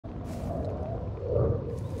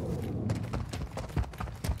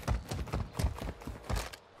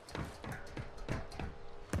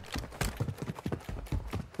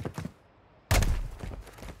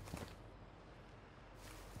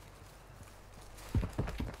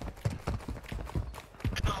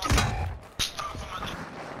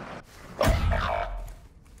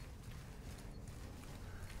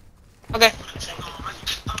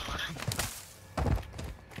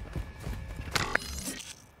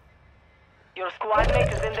Your squad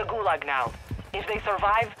mate is in the gulag now. If they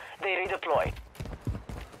survive, they redeploy.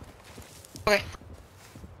 Okay.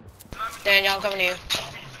 Daniel, I'm coming to you.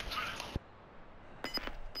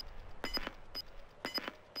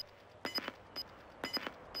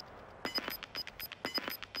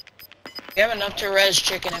 You have enough to res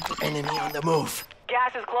chicken if Enemy on the move.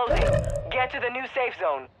 Gas is closing. Get to the new safe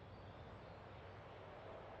zone.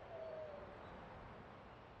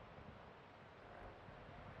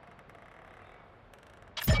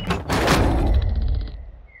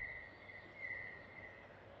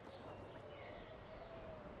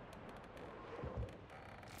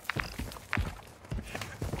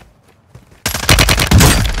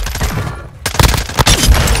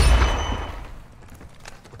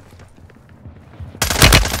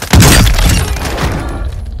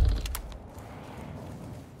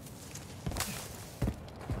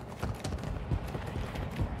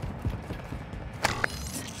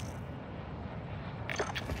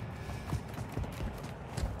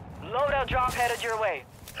 Loadout drop headed your way.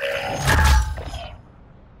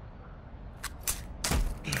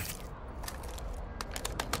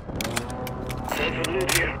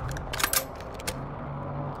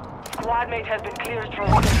 Squad mate has been cleared for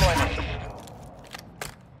redeployment.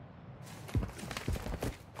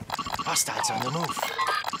 Hostiles on the move.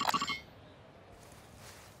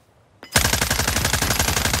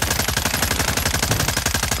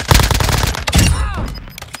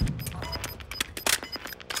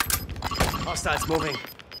 Hostiles moving.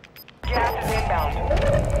 Gas is inbound.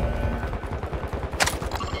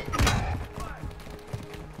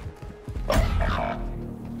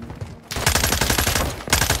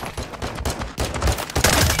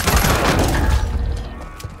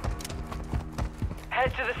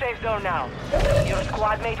 Head to the safe zone now. Your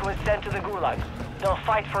squad mate was sent to the gulag. They'll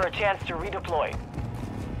fight for a chance to redeploy.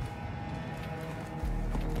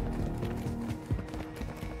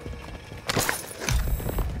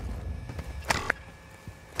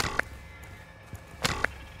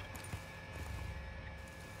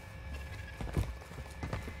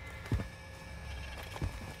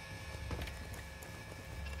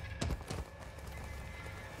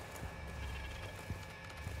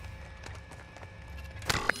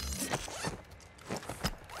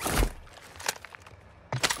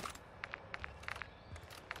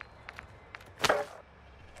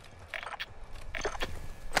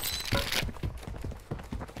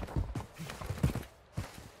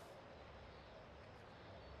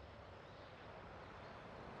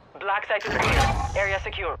 Black site is clear. Area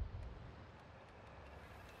secure.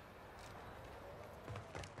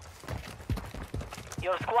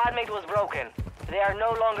 Your squad mate was broken. They are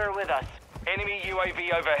no longer with us. Enemy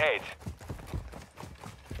UAV overhead.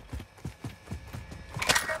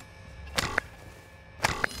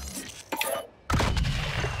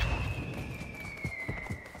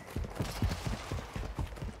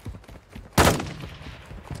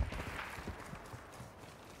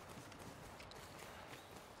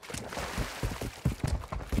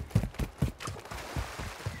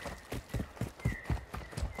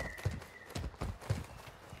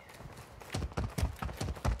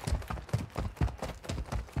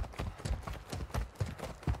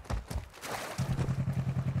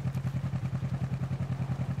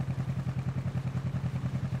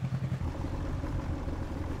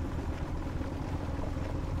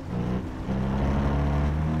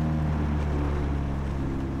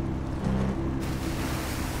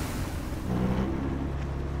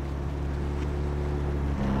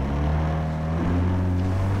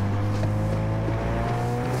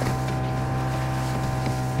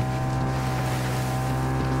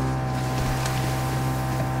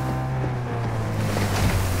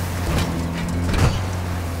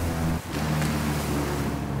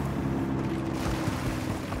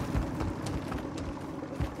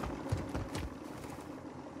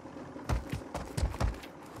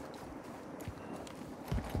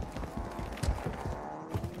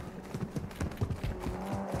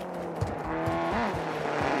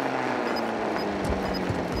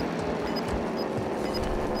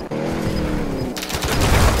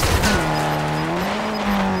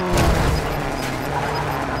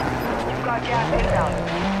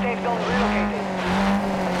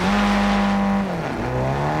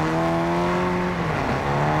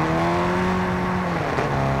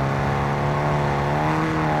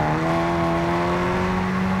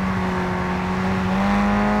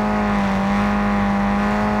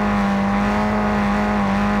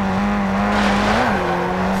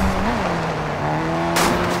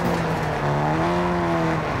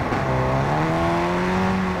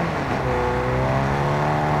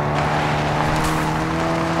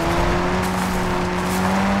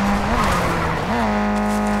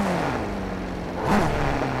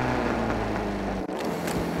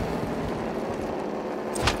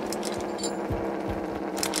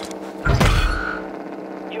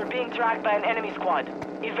 attacked by an enemy squad.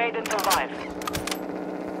 Evade and survive.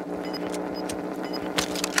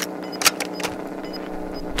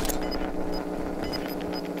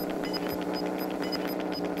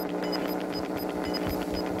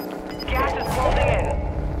 Gas is closing in.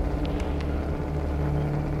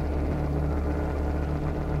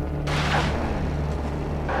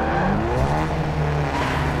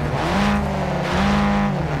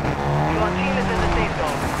 Your team is in the safe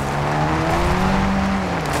zone.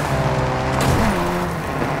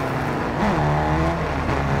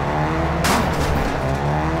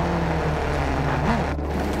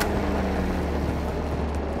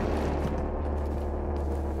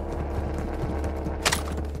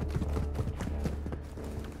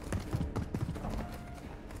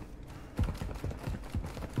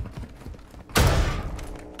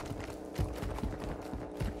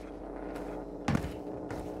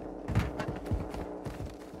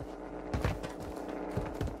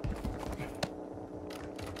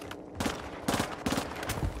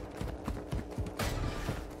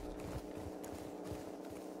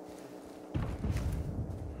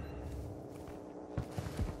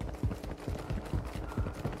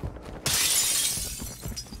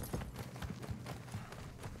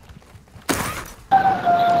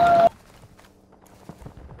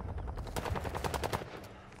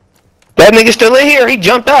 That nigga still in here, he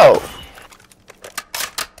jumped out.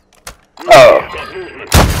 Oh.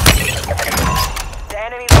 The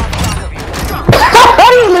enemy lost track of you.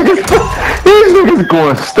 These niggas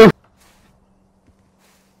going stupid.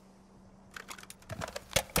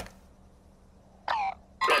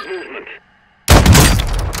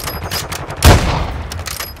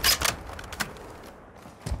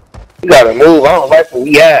 You gotta move, I don't like where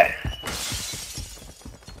we at.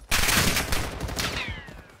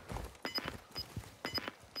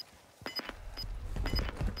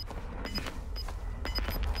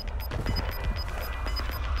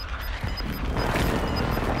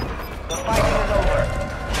 The fighting is over.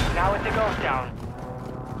 Now it's a ghost town.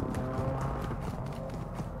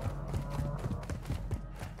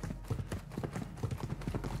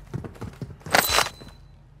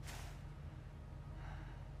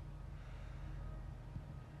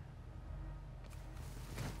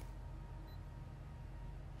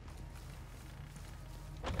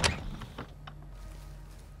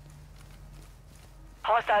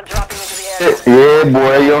 Hostile dropping into the area. Yeah,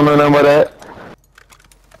 boy, you don't know nothing about that.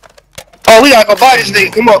 Oh, we gotta go buy this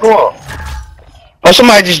nigga. Come on, come on. Oh,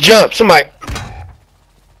 somebody just jumped. Somebody.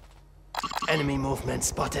 Enemy movement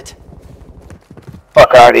spotted.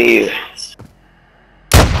 Fuck out of here.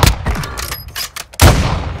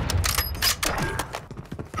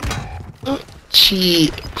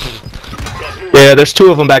 Shit. Yeah, there's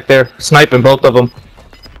two of them back there, sniping both of them.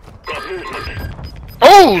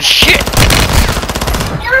 Oh, shit.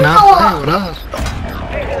 Not bad, what up?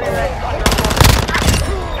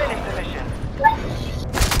 Finish the mission.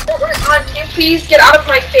 Can you please get out of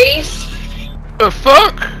my face? The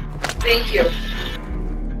fuck? Thank you.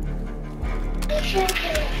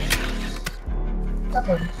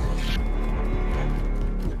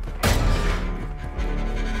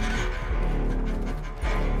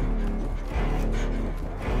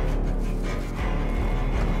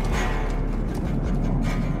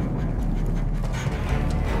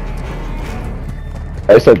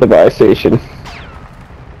 I said the buy station.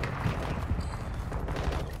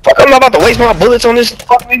 Fuck, I'm not about to waste my bullets on this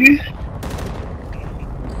fuck nigga.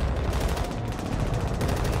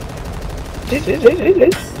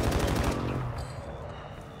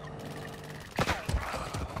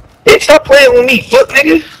 Hey, stop playing with me, fuck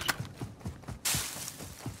nigga.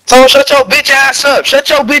 So shut your bitch ass up. Shut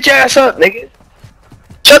your bitch ass up, nigga.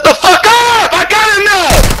 Shut the fuck up! I got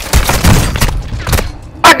enough!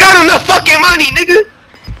 I got enough fucking money, nigga!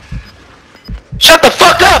 Shut the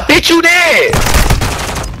fuck up, bitch, you dead!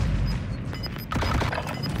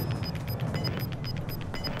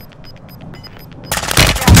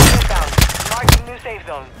 Gas inbound. Marking new safe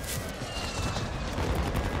zone.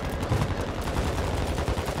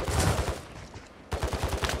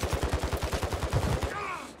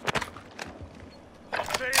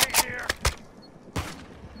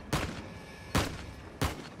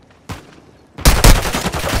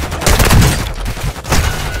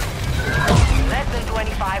 Less than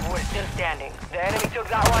 25, we're still standing. The enemy took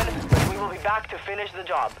that one, but we will be back to finish the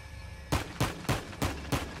job.